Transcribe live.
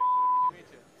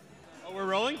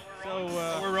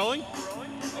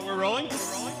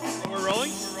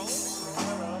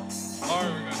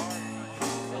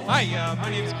Hi, my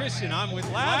name is Christian. I'm with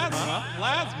Lasma.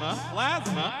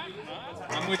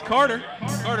 I'm with Carter.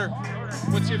 Carter,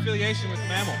 what's your affiliation with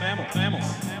Mammal?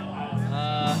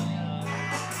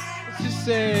 Let's just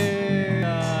say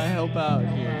I help out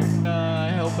here. I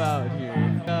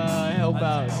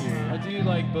do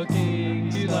like booking.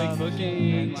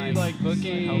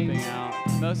 Helping out.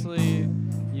 Mostly,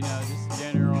 just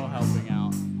general helping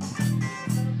out.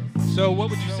 So what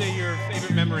would you say your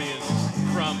favorite memory is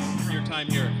from your time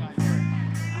here?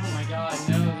 Oh my god,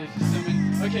 no, there's just so many.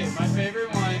 Okay, my favorite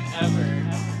one ever,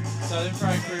 Southern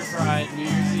Frankfurt Pride, New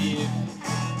Year's Eve.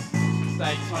 It's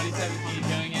like 2017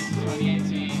 going into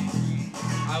 2018.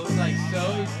 I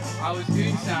was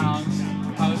doing sounds.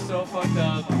 I was so fucked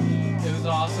up. It was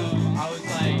awesome. I was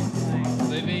like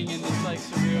living in this like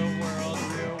surreal world.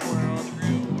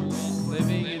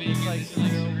 Living in this like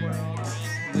surreal world.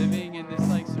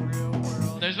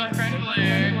 There's my friend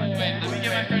Blair. Wait, let me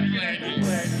get my friend Blair.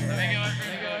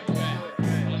 Hold on.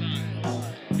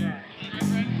 My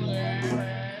friend Blair.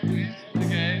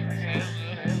 Okay.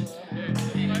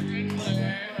 My friend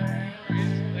Blair.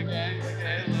 Okay.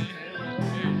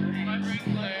 My friend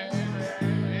Blair.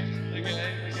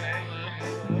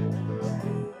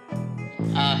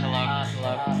 Hello.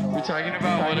 We're talking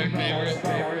about what our favorite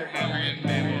memory in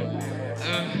Mammal.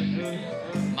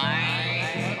 My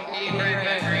favorite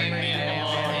memory in Mammal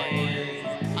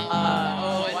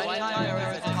is one time there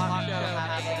was a talk show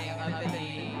happening up in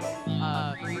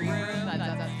the free room that's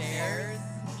upstairs.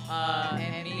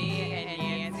 And me and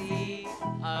Nancy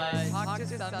talked to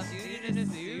some dude in a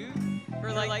suit for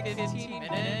like 15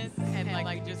 minutes and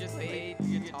like just played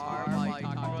guitar while he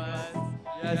talked to us.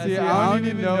 Yeah, see, I don't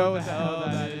even know what the hell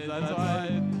that is. That's why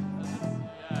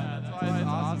it's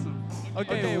awesome.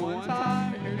 Okay, one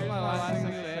time, here's my last thing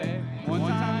to say. One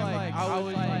time, like, I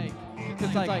was like,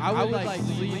 cause like, I would like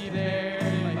sleep there,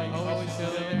 and like, always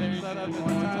chill there and stuff. And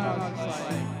one time, I was just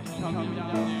like, coming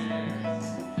downstairs,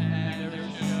 and there was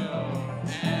a show,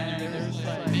 and there was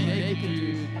like, a naked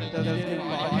dude that was getting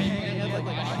body paint, like,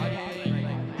 body paint,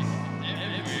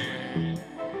 everywhere.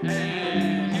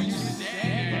 And he was just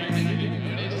standing there, and he didn't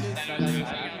notice that I was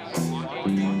like,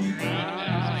 walking around, and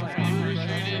I was like, really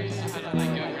frustrated. I had to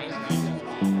like go across the street,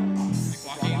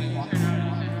 like walking and then turn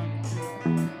around and say,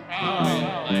 oh,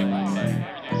 like, everything's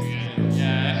good.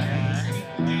 Yeah.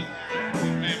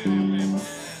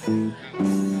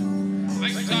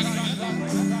 Thanks for talking to us.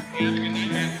 You have a good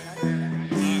night, man.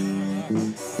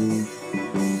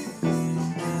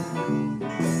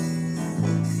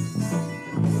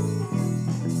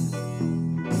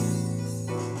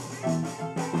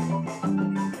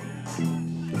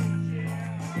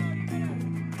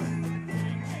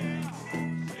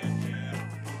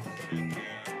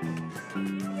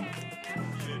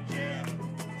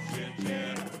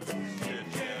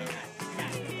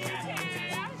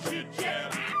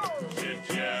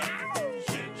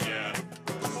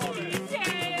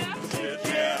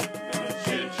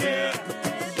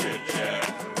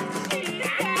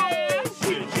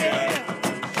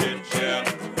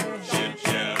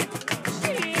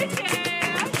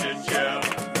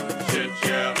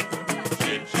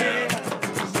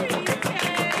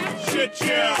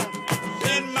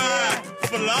 In my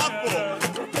falafel.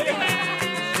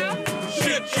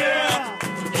 Shit, yeah,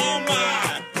 on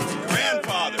my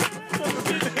grandfather.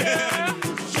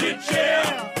 Shit, yeah,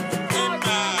 on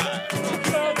my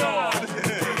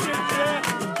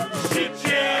shit,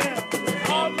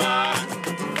 yeah, on my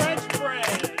French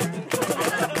bread.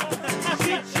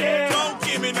 Shit, yeah. Don't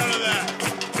give me none of that.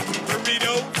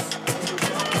 Doritos.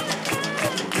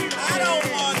 I don't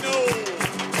want no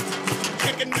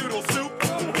chicken noodle soup.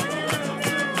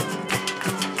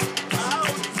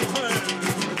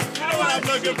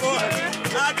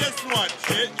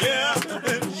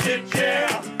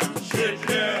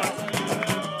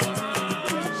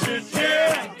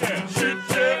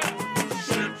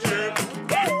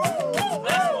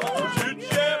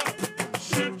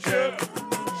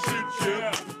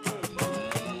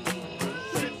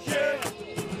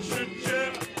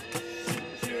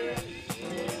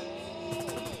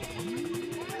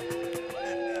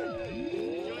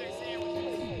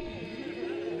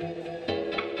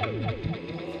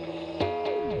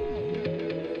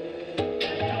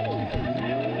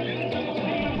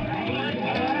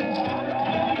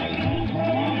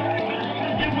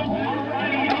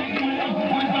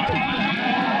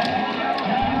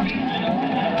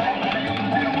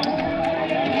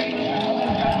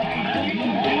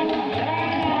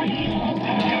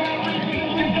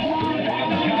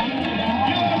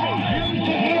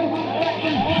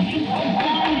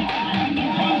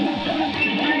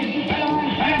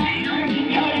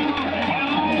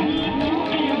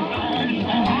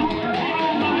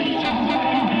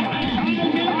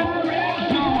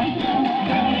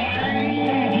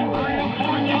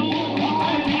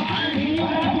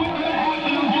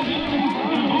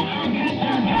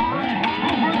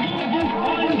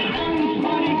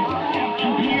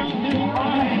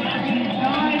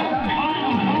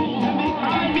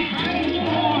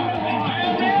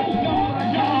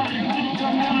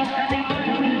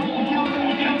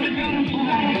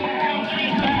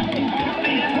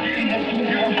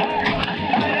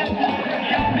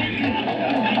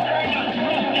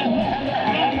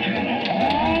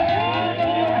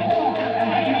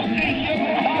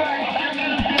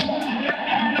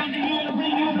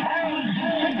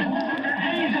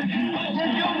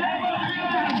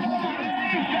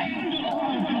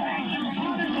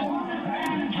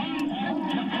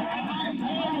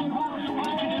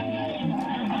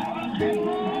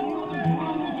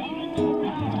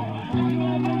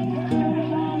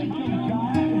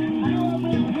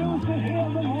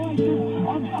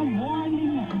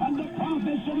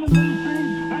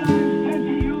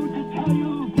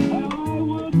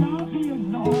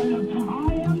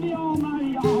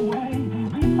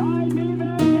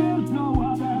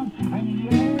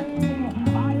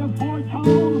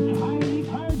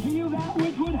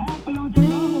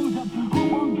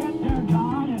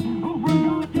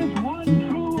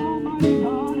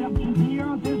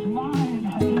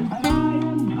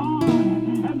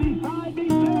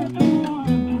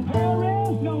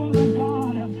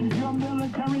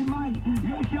 monetary might,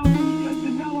 you shall be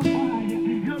nullified.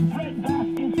 Your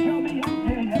breadbasket shall be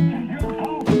emptied. Your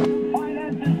coffers and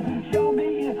finances shall be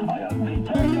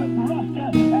turned rust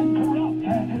and corrupt.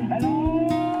 And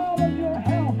all of your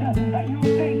health that you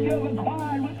think you've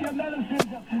acquired with your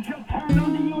medicines shall turn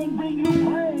unto you and bring you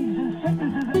plagues and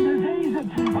sicknesses and diseases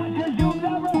such as you'll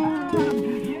never have.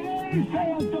 Yea,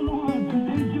 saith the Lord,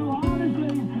 did you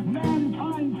honestly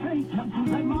mankind think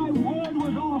that my word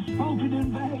was all spoken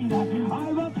in vain?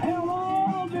 I've upheld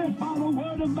all this by the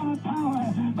word of my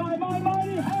power, by my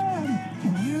mighty hand.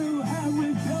 You have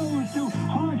refused to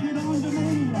hearken unto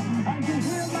me and to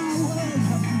hear my words.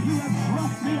 You have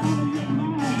thrust me out of your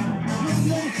mind. You have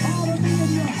no thought of me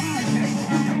in your heart.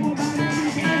 You go about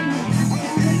every day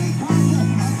without any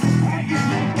conscience.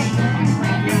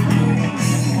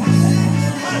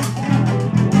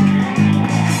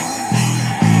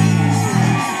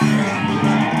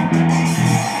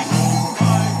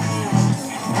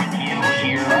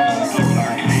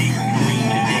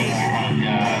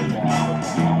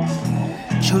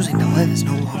 Choosing to live is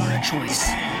no longer a choice.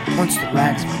 Once the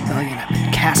rags of rebellion have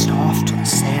been cast off to the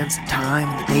sands of time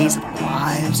in the days of our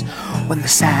lives, when the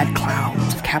sad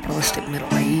clouds of capitalistic middle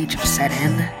age have set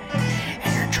in,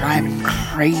 and you're driving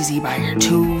crazy by your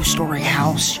 2-story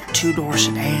house, your 2-door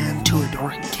sedan, 2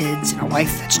 adoring kids, and a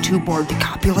wife that's too bored to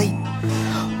copulate,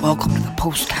 welcome to the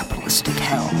post-capitalistic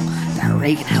hell that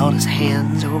Reagan held his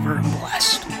hands over and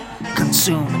blessed.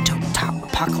 Consume until the top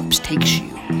apocalypse takes you.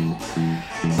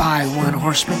 Buy 1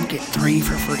 horseman, get 3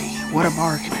 for free. What a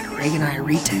bargain at Reaganite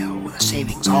retail, where the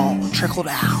savings all trickle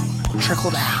down,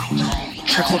 trickle down,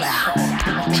 trickle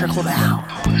down, trickle down.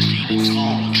 Where the savings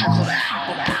all trickle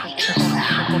down, trickle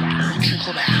down,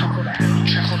 trickle down,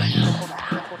 trickle down.